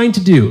you're trying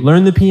to do,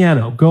 learn the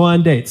piano, go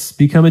on dates,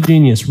 become a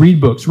genius,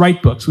 read books,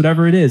 write books,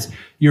 whatever it is,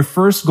 your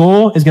first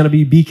goal is going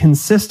to be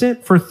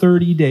consistent for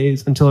 30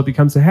 days until it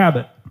becomes a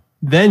habit.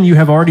 Then you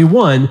have already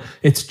won.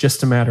 It's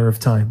just a matter of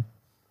time.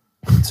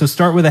 So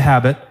start with a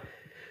habit.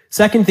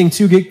 Second thing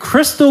too, get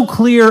crystal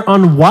clear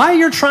on why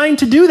you're trying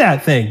to do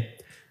that thing.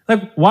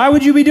 Like, why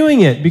would you be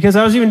doing it? Because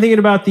I was even thinking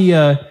about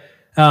the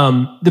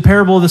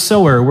parable of the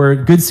sower, where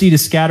good seed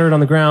is scattered on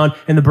the ground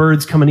and the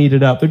birds come and eat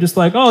it up. They're just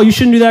like, oh, you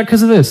shouldn't do that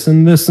because of this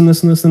and this and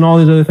this and this and all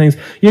these other things.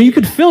 You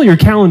could fill your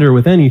calendar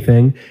with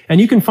anything,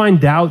 and you can find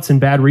doubts and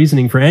bad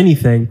reasoning for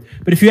anything.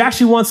 But if you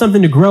actually want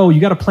something to grow,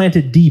 you got to plant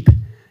it deep.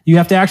 You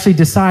have to actually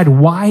decide,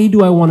 why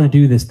do I want to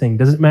do this thing?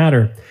 Does it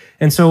matter?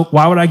 And so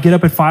why would I get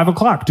up at 5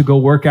 o'clock to go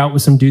work out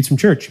with some dudes from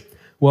church?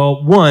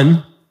 Well,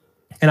 one,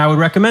 and I would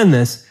recommend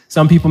this,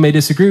 some people may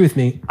disagree with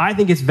me, I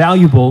think it's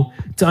valuable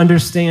to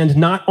understand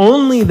not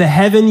only the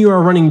heaven you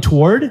are running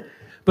toward,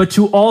 but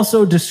to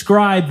also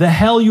describe the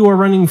hell you are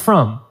running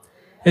from.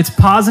 It's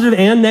positive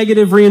and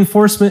negative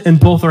reinforcement, and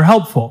both are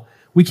helpful.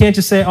 We can't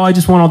just say, oh, I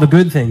just want all the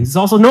good things. It's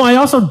also, no, I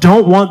also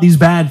don't want these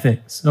bad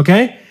things,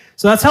 okay?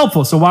 So that's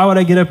helpful. So why would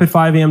I get up at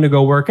 5 a.m. to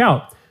go work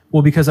out?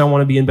 Well, because I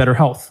want to be in better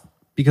health,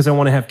 because I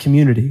want to have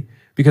community,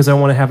 because I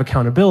want to have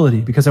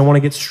accountability, because I want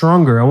to get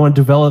stronger. I want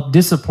to develop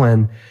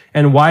discipline.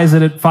 And why is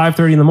it at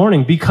 5:30 in the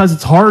morning? Because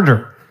it's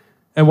harder.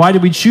 And why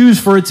did we choose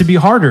for it to be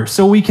harder?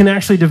 So we can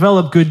actually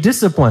develop good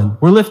discipline.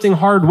 We're lifting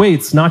hard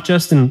weights, not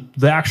just in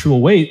the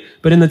actual weight,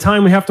 but in the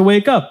time we have to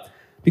wake up,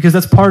 because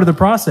that's part of the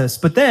process.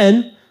 But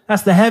then,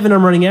 that's the heaven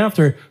I'm running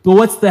after. But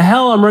what's the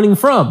hell I'm running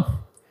from?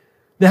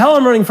 The hell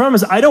I'm running from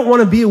is I don't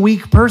want to be a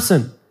weak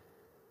person.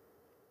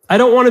 I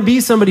don't want to be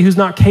somebody who's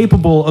not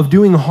capable of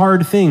doing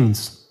hard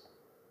things.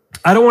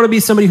 I don't want to be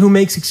somebody who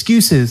makes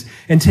excuses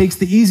and takes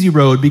the easy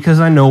road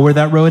because I know where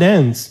that road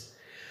ends.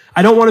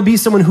 I don't want to be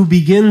someone who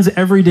begins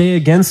every day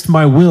against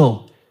my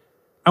will.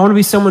 I want to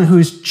be someone who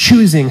is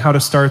choosing how to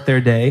start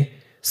their day,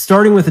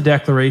 starting with a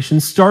declaration,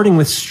 starting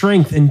with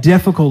strength and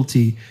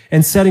difficulty,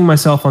 and setting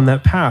myself on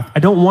that path. I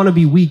don't want to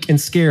be weak and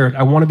scared.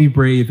 I want to be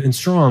brave and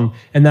strong,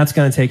 and that's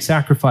going to take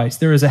sacrifice.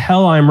 There is a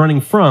hell I'm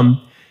running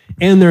from,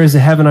 and there is a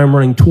heaven I'm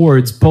running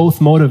towards. Both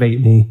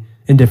motivate me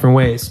in different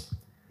ways.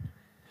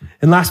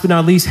 And last but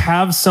not least,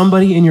 have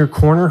somebody in your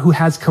corner who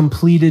has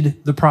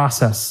completed the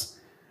process.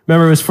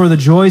 Remember, it was for the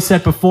joy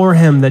set before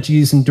him that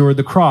Jesus endured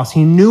the cross.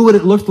 He knew what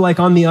it looked like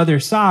on the other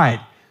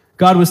side.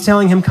 God was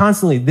telling him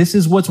constantly, this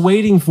is what's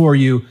waiting for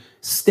you.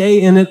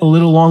 Stay in it a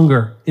little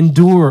longer.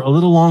 Endure a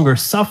little longer.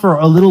 Suffer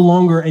a little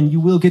longer, and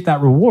you will get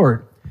that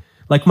reward.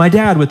 Like my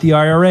dad with the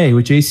IRA,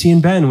 with JC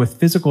and Ben, with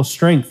physical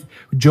strength,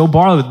 with Joe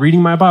Barlow with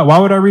reading my Bible. Why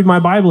would I read my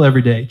Bible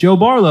every day? Joe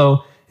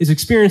Barlow is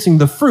experiencing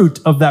the fruit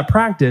of that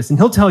practice, and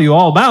he'll tell you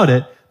all about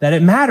it, that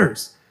it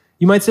matters.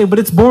 You might say, but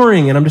it's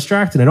boring, and I'm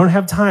distracted. I don't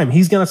have time.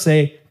 He's going to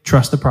say,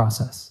 trust the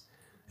process.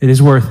 It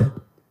is worth it.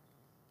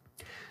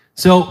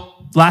 So,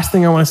 last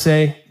thing I want to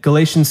say,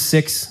 Galatians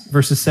 6,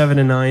 verses 7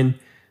 and 9.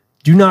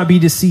 Do not be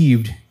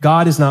deceived.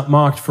 God is not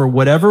mocked, for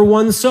whatever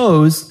one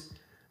sows,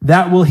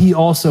 that will he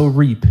also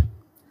reap.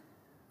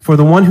 For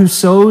the one who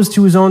sows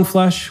to his own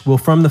flesh will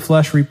from the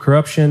flesh reap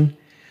corruption,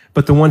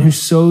 but the one who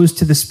sows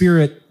to the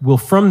Spirit will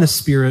from the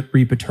Spirit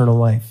reap eternal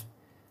life.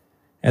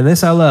 And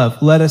this I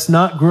love. Let us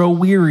not grow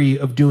weary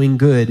of doing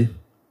good,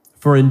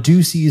 for in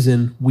due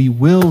season we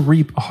will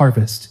reap a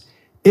harvest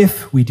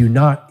if we do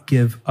not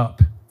give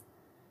up.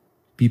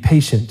 Be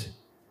patient.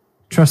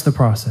 Trust the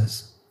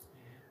process.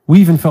 We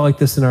even felt like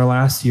this in our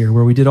last year,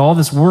 where we did all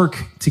this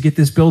work to get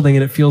this building,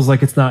 and it feels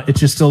like it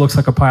just still looks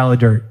like a pile of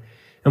dirt.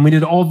 And we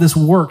did all this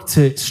work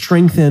to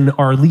strengthen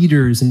our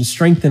leaders and to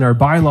strengthen our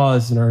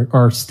bylaws and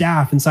our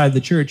staff inside the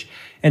church.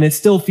 And it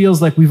still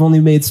feels like we've only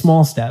made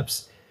small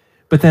steps.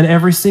 But then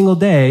every single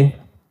day,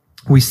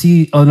 we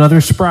see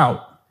another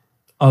sprout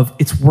of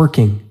it's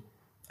working,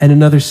 and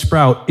another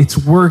sprout, it's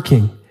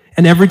working.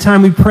 And every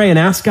time we pray and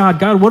ask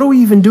God, what are we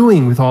even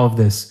doing with all of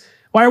this?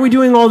 Why are we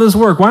doing all this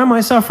work? Why am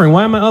I suffering?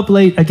 Why am I up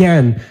late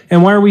again?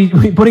 And why are we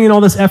putting in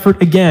all this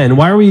effort again?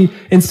 Why are we,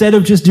 instead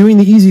of just doing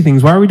the easy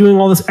things, why are we doing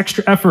all this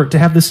extra effort to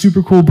have this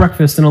super cool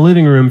breakfast in a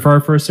living room for our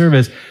first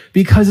service?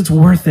 Because it's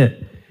worth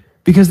it.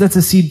 Because that's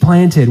a seed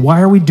planted. Why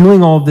are we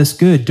doing all of this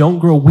good? Don't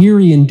grow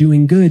weary in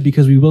doing good,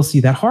 because we will see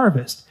that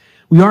harvest.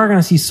 We are going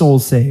to see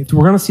souls saved.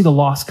 We're going to see the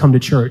lost come to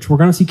church. We're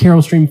going to see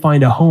Carol Stream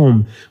find a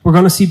home. We're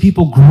going to see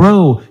people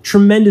grow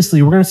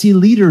tremendously. We're going to see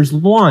leaders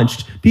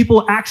launched,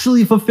 people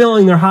actually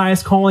fulfilling their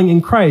highest calling in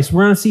Christ.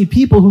 We're going to see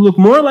people who look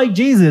more like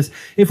Jesus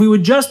if we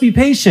would just be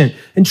patient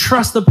and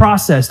trust the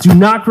process. Do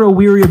not grow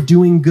weary of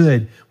doing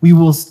good. We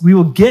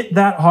will get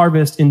that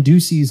harvest in due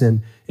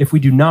season if we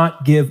do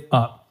not give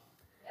up.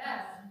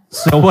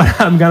 So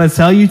what I'm going to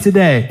tell you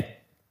today,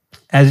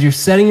 as you're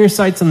setting your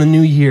sights on the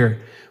new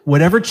year,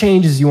 whatever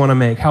changes you want to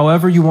make,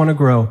 however you want to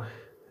grow,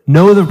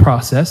 know the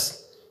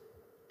process,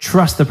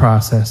 trust the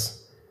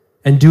process,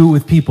 and do it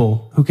with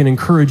people who can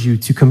encourage you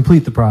to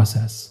complete the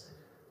process.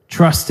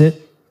 Trust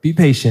it, be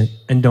patient,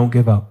 and don't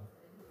give up.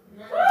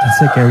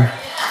 That's it, Gary.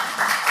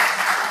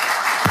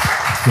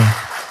 Yeah.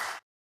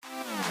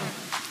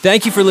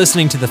 Thank you for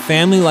listening to the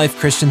Family Life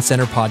Christian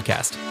Center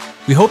podcast.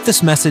 We hope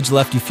this message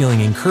left you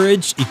feeling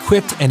encouraged,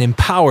 equipped, and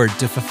empowered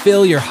to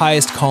fulfill your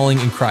highest calling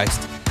in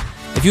Christ.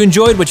 If you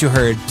enjoyed what you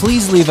heard,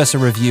 please leave us a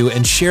review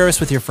and share us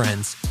with your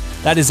friends.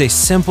 That is a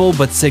simple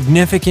but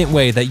significant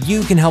way that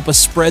you can help us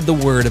spread the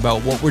word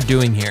about what we're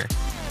doing here.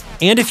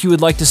 And if you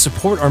would like to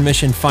support our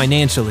mission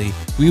financially,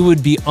 we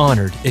would be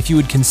honored if you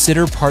would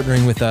consider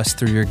partnering with us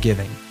through your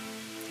giving.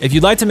 If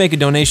you'd like to make a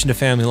donation to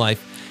Family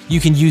Life, you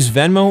can use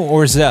Venmo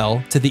or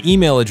Zelle to the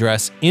email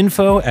address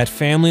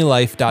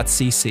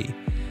info@familylife.cc.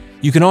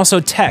 You can also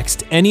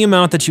text any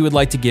amount that you would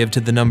like to give to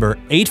the number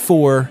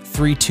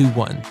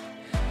 84321.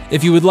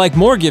 If you would like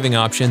more giving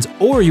options,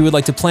 or you would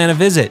like to plan a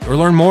visit or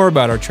learn more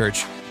about our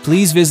church,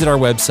 please visit our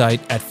website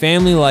at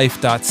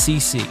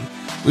familylife.cc.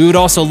 We would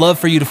also love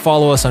for you to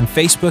follow us on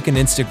Facebook and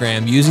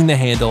Instagram using the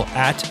handle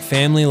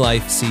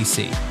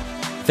 @FamilyLifeCC.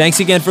 Thanks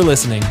again for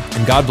listening,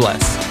 and God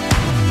bless.